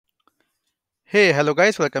Hey, hello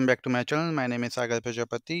guys, welcome back to my channel. My name is Sagar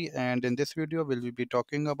Prajapati, and in this video we will be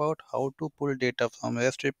talking about how to pull data from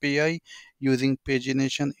REST API using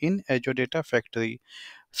pagination in Azure Data Factory.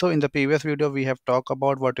 So in the previous video we have talked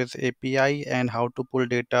about what is API and how to pull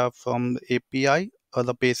data from API, or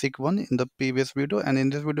the basic one in the previous video, and in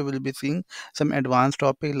this video we'll be seeing some advanced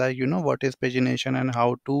topic like what is pagination and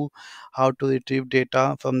how to retrieve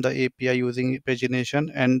data from the API using pagination,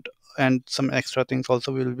 and some extra things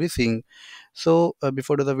also we will be seeing. So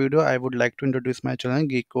before to the video, I would like to introduce my channel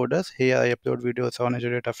Geekcoders. Here I upload videos on Azure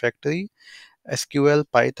Data Factory, SQL,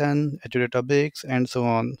 Python, Azure Databricks, and so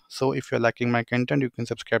on. So if you're liking my content, you can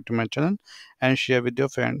subscribe to my channel and share with your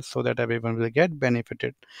friends so that everyone will get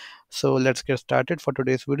benefited. So let's get started for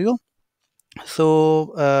today's video.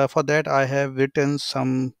 So for that, I have written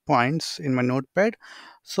some points in my notepad.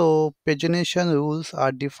 So pagination rules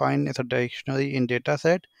are defined as a dictionary in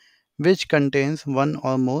dataset which contains one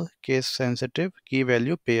or more case-sensitive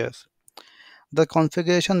key-value pairs. The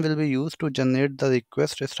configuration will be used to generate the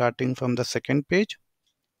request starting from the second page.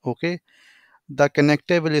 Okay, the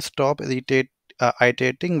connector will stop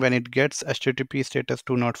iterating when it gets HTTP status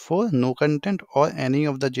 204, no content, or any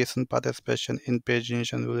of the JSON path expression in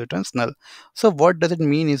pagination will returns null. So what does it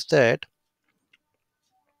mean is that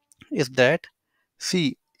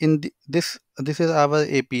see in this is our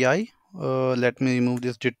API. Let me remove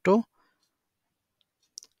this ditto.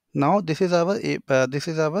 Now this is our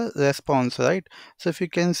response, right? So if you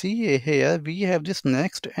can see here we have this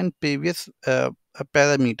next and previous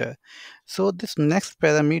parameter. So this next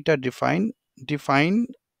parameter define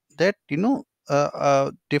that define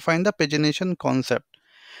the pagination concept.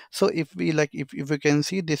 So if you can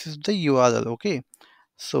see, this is the URL. Okay,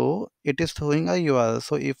 so it is throwing a URL.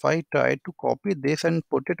 So if I try to copy this and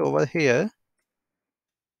put it over here,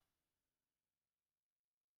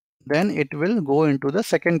 then it will go into the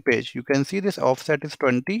second page. You can see this offset is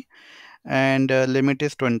 20 and limit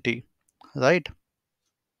is 20, right?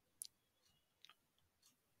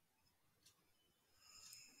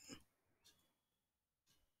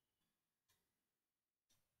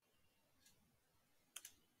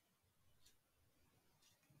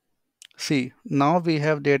 See, now we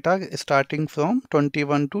have data starting from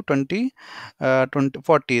 21 to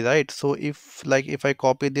 40, right? So if I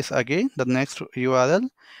copy this again, the next URL,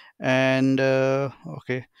 and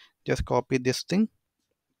okay, just copy this thing,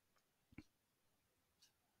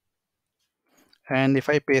 and if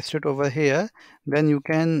I paste it over here, then you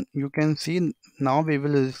can see now we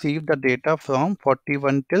will receive the data from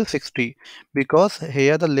 41 till 60, because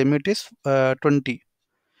here the limit is 20.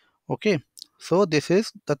 Okay, so this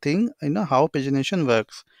is the thing, how pagination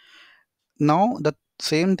works. Now the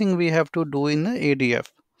same thing we have to do in the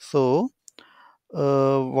ADF. So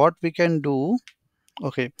what we can do,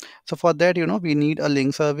 okay, so for that, we need a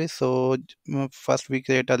link service. So first we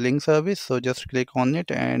create a link service. So just click on it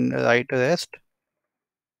and write rest,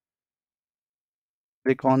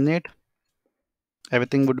 click on it.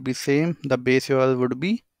 Everything would be same. The base URL would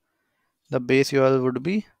be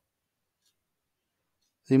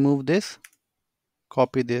remove this,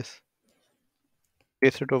 copy this,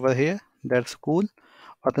 paste it over here. That's cool.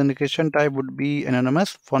 Authentication type would be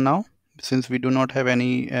anonymous for now, since we do not have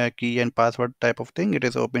any key and password type of thing. It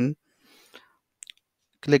is open.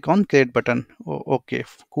 Click on create button. Okay,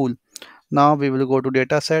 cool. Now we will go to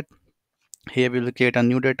dataset. Here we will create a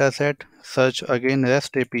new dataset. Search again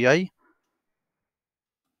REST API.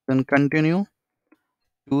 Then continue.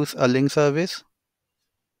 Choose a link service.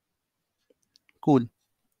 Cool.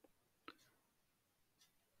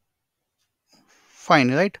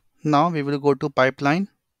 Fine, right? Now we will go to pipeline.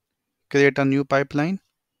 Create a new pipeline.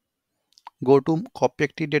 Go to copy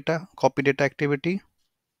data activity.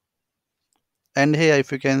 And here,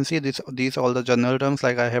 if you can see these all the general terms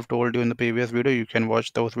like I have told you in the previous video. You can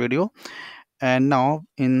watch those video. And now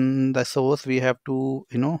in the source we have to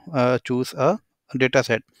choose a data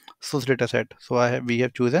set, source data set. So we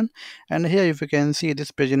have chosen, and here if you can see,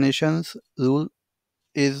 this paginations rule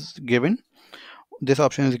is given, this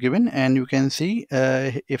option is given, and you can see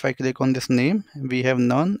if I click on this name, we have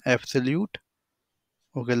none, absolute.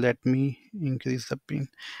 Okay, let me increase the pin.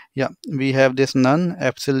 Yeah, we have this none,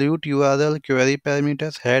 absolute, URL, query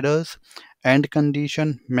parameters, headers, and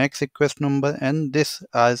condition, max request number, and this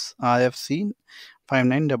as RFC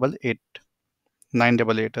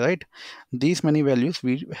 5988988, right? These many values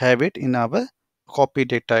we have it in our copy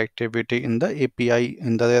data activity in the API,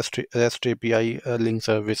 in the REST API link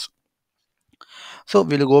service. So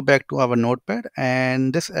we'll go back to our notepad,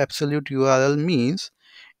 and this absolute URL means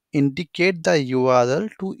indicate the URL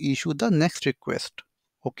to issue the next request.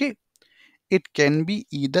 Okay, it can be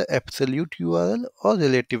either absolute URL or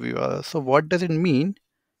relative URL. So what does it mean?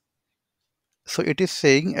 So it is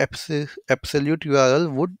saying absolute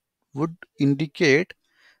URL would indicate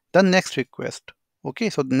the next request.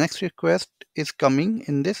 Okay, so the next request is coming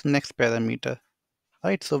in this next parameter,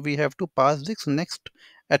 right? So we have to pass this next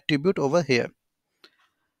attribute over here.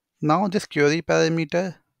 Now this query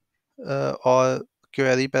parameter or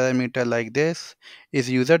query parameter like this is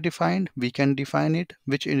user defined. We can define it,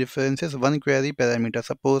 which references one query parameter.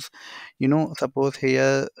 Suppose, suppose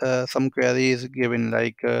here some query is given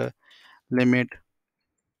like limit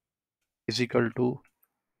is equal to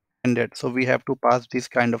ended. So we have to pass these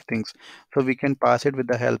kind of things. So we can pass it with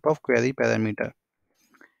the help of query parameter.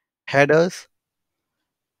 Headers,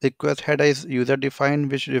 request header is user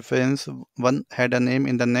defined, which reference one header name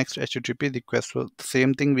in the next HTTP request. So the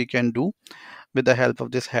same thing we can do with the help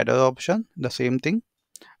of this header option. The same thing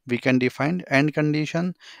we can define. End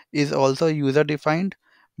condition is also user defined,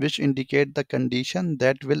 which indicate the condition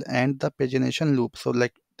that will end the pagination loop. So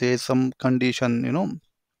like there is some condition,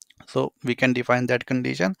 so we can define that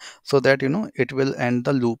condition so that it will end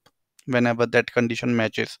the loop whenever that condition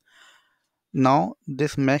matches. Now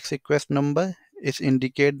this max request number is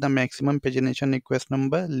indicate the maximum pagination request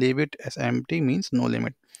number. Leave it as empty means no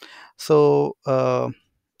limit. So uh,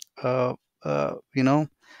 you know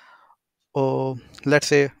oh, let's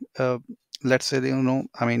say uh, we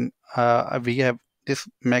have this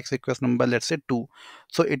max request number, let's say 2.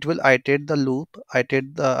 So it will iterate the loop,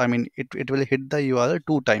 iterate the it will hit the URL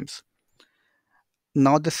 2 times.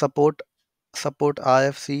 Now the support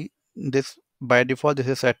RFC, this by default this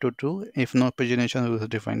is set to true if no pagination rule is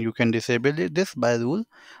defined. You can disable this by rule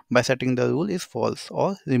by setting the rule is false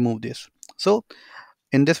or remove this. So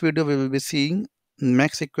in this video we will be seeing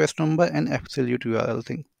max request number and absolute URL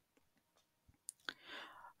thing.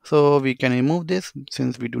 So we can remove this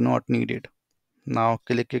since we do not need it. Now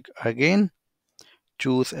click it again,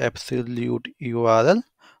 choose absolute URL.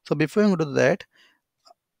 So before we go to that,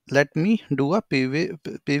 let me do a preview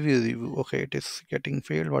review. Okay, it is getting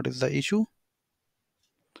failed. What is the issue?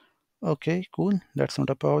 Okay, cool. That's not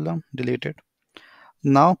a problem. Delete it.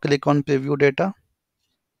 Now click on preview data.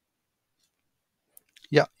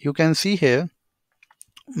 Yeah, you can see here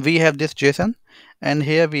we have this JSON and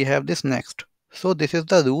here we have this next. So this is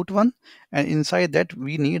the root one, and inside that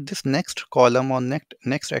we need this next column or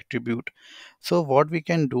next attribute. So what we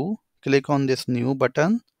can do, click on this new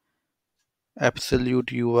button, absolute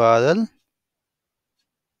URL,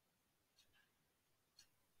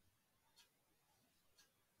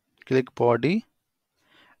 click body,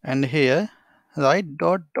 and here write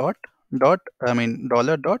dollar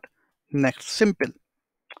dot next, simple.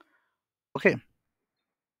 Okay,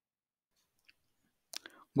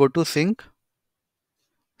 go to sync.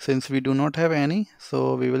 Since we do not have any,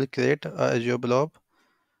 so we will create a Azure Blob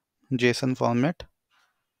JSON format.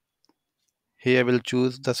 Here we'll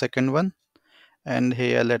choose the second one, and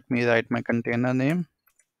here let me write my container name,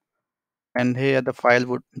 and here the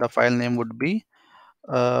file name would be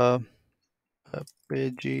uh,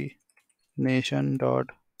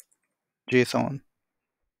 pagination.json.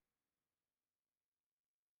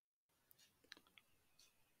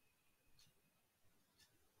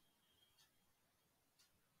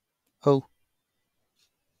 Oh,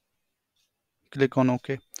 click on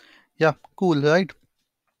OK. Yeah, cool, right?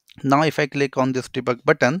 Now if I click on this debug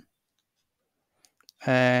button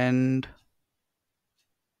and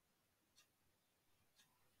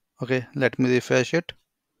okay, let me refresh it.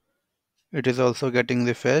 It is also getting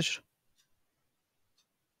refreshed.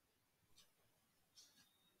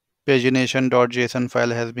 Pagination.json file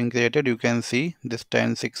has been created. You can see this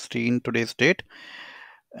 10/16 today's date.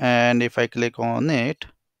 And if I click on it,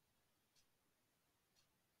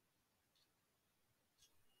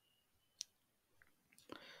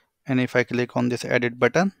 and if I click on this edit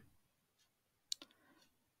button,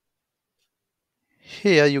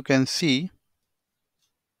 here you can see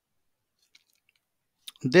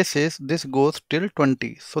this goes till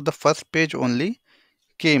 20. So the first page only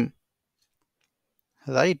came,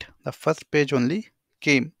 right? The first page only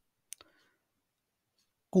came.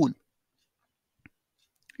 Cool.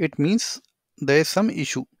 It means there is some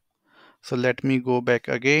issue. So let me go back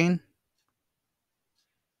again.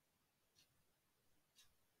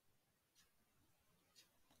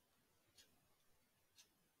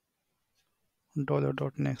 Dollar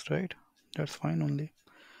dot next, right? That's fine only.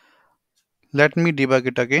 Let me debug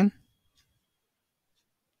it again.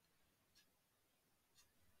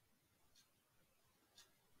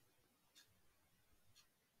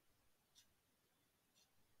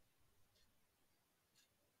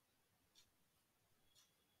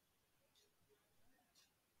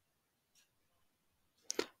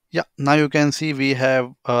 Yeah, now you can see we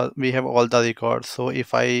have all the records. So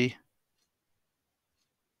if I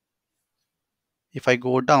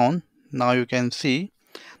go down, now you can see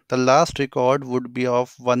the last record would be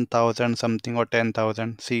of 1000 something or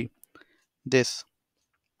 10,000. See this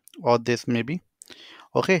or this maybe.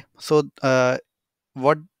 Okay, so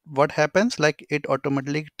what what happens, like it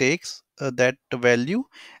automatically takes that value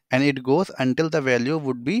and it goes until the value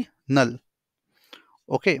would be null.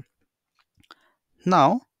 Okay,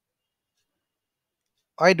 now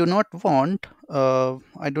I do not want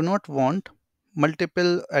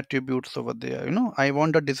multiple attributes over there. I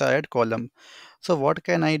want a desired column. So what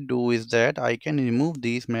can I do is that I can remove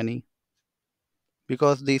these many,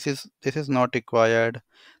 because this is not required,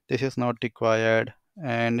 this is not required,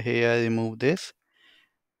 and here remove this,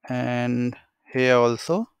 and here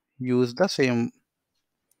also use the same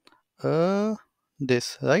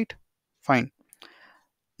this, right? Fine.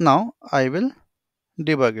 Now I will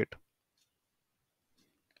debug it.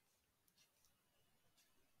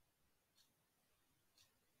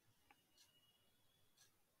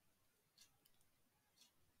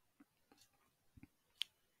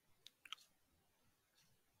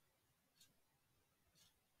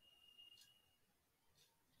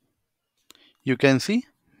 You can see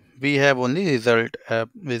we have only result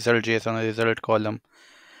JSON, result column.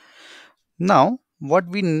 Now what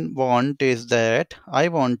we want is that I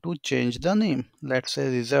want to change the name. Let's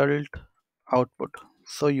say result output.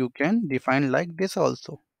 So you can define like this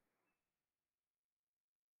also.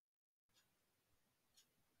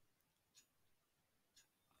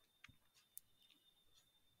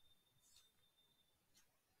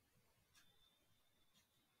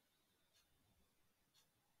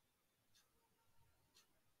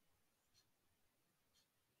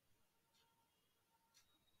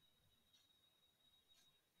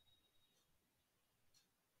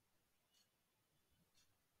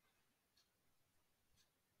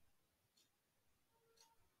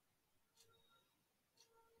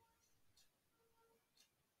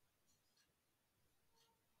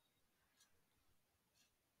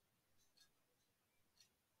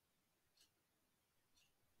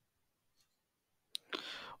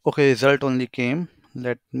 Okay, result only came.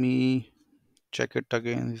 Let me check it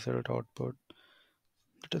again. Result output.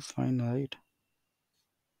 That is fine, right?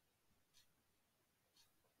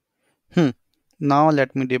 Hmm. Now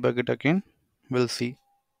let me debug it again. We'll see.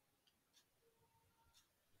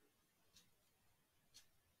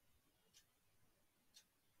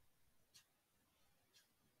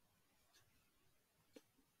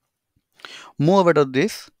 Moreover to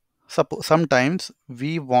this, sometimes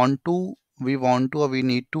we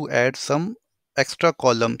need to add some extra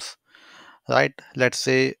columns, right? Let's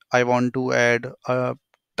say I want to add a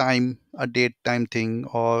date time thing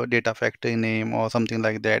or data factory name or something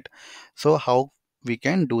like that. So how we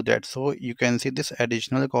can do that? So you can see this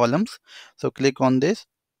additional columns. So click on this,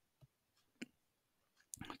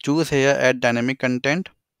 choose here add dynamic content,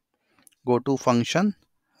 go to function,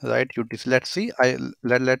 right? Let's see,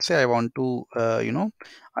 let's say I want to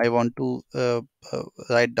I want to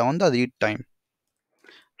write down the read time.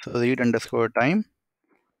 So read underscore time,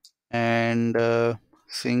 and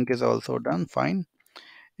sync is also done, fine.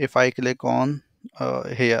 If I click on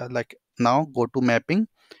here, like now go to mapping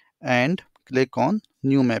and click on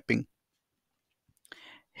new mapping.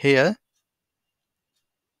 Here,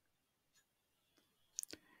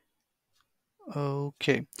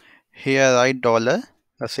 okay, here write dollar,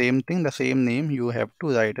 the same thing, the same name you have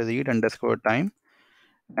to write, read underscore time,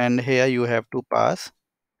 and here you have to pass,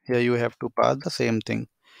 here you have to pass the same thing.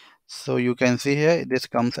 So you can see here this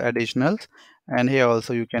comes additionals, and here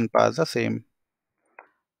also you can pass the same.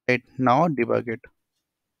 Right, now debug it.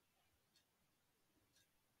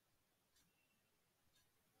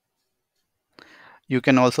 You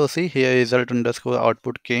can also see here result underscore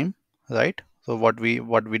output came, right? So what we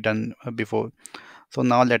done before. So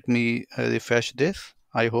now let me refresh this.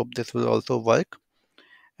 I hope this will also work.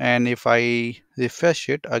 And if I refresh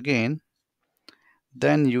it again,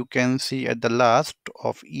 then you can see at the last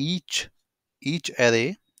of each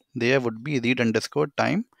array there would be read underscore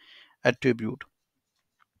time attribute,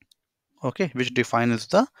 okay, which defines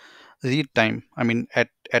the read time. I mean at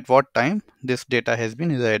what time this data has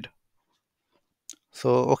been read. So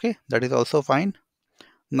okay, that is also fine.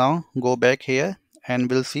 Now go back here and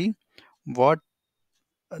we'll see what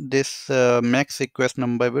this max request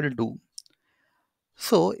number will do.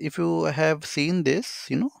 So if you have seen this,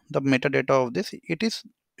 the metadata of this, it is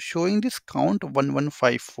showing this count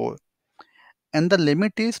 1154 and the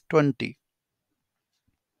limit is 20.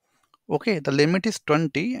 Okay, the limit is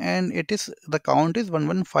 20 and it is the count is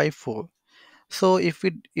 1154. So if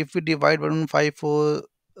we divide 1154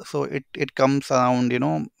 So it comes around,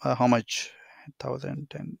 how much? 1000,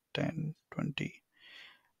 10, 10, 20,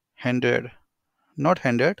 100, not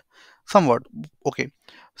 100, somewhat. Okay.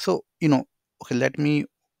 So, okay, let me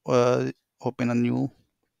open a new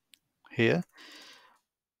here.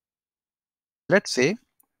 Let's say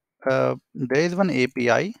there is one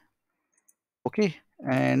API, okay,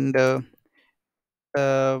 and uh,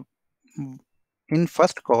 in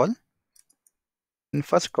first call,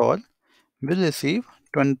 we'll receive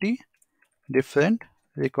 20 different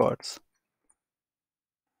records.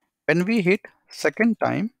 When we hit second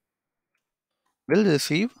time, we'll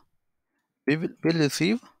receive we'll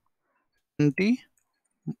receive 20,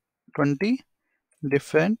 20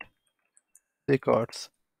 different records.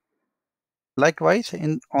 Likewise,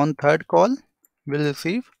 in on third call, we'll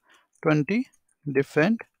receive 20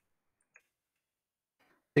 different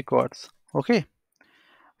records. Okay.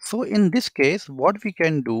 So in this case, what we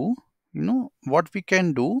can do,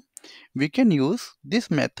 we can use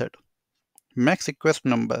this method, max request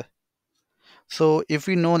number. So if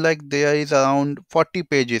we know like there is around 40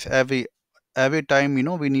 pages every time,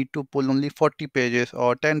 we need to pull only 40 pages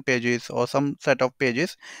or 10 pages or some set of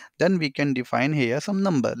pages, then we can define here some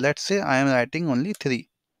number. Let's say I am writing only 3.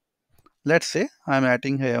 Let's say I am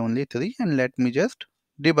writing here only 3, and let me just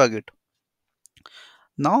debug it.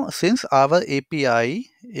 Now since our API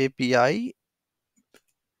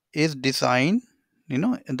is designed,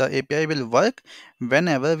 the API will work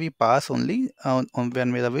whenever we pass only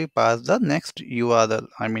whenever we pass the next URL.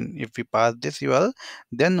 I mean, if we pass this URL,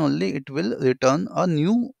 then only it will return a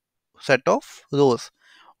new set of rows.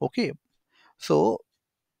 Okay. So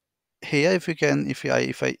here,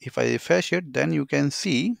 if I refresh it, then you can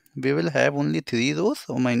see we will have only 3 rows.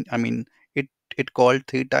 I mean it called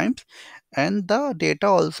 3 times, and the data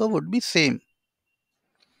also would be same.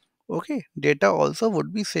 Okay, data also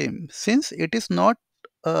would be same since it is not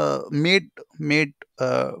made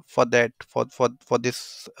for that for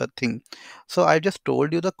this thing. So I just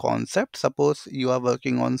told you the concept. Suppose you are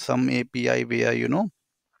working on some API where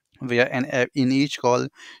in each call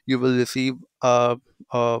you will receive a,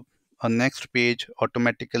 a next page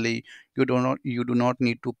automatically. You do not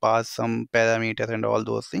need to pass some parameters and all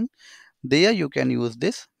those things. There you can use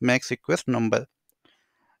this max request number.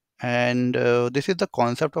 And this is the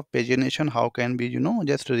concept of pagination. How can we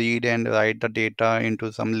just read and write the data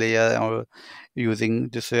into some layer, or using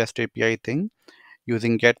this REST API thing,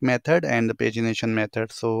 using get method and the pagination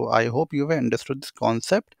method. So I hope you have understood this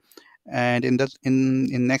concept. And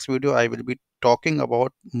in next video I will be talking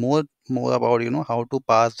about more about how to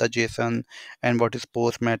pass the JSON, and what is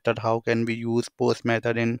post method, how can we use post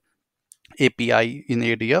method in API in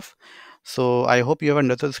ADF. So I hope you have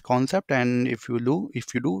understood this concept, and if you do,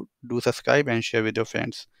 do subscribe and share with your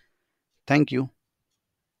friends. Thank you.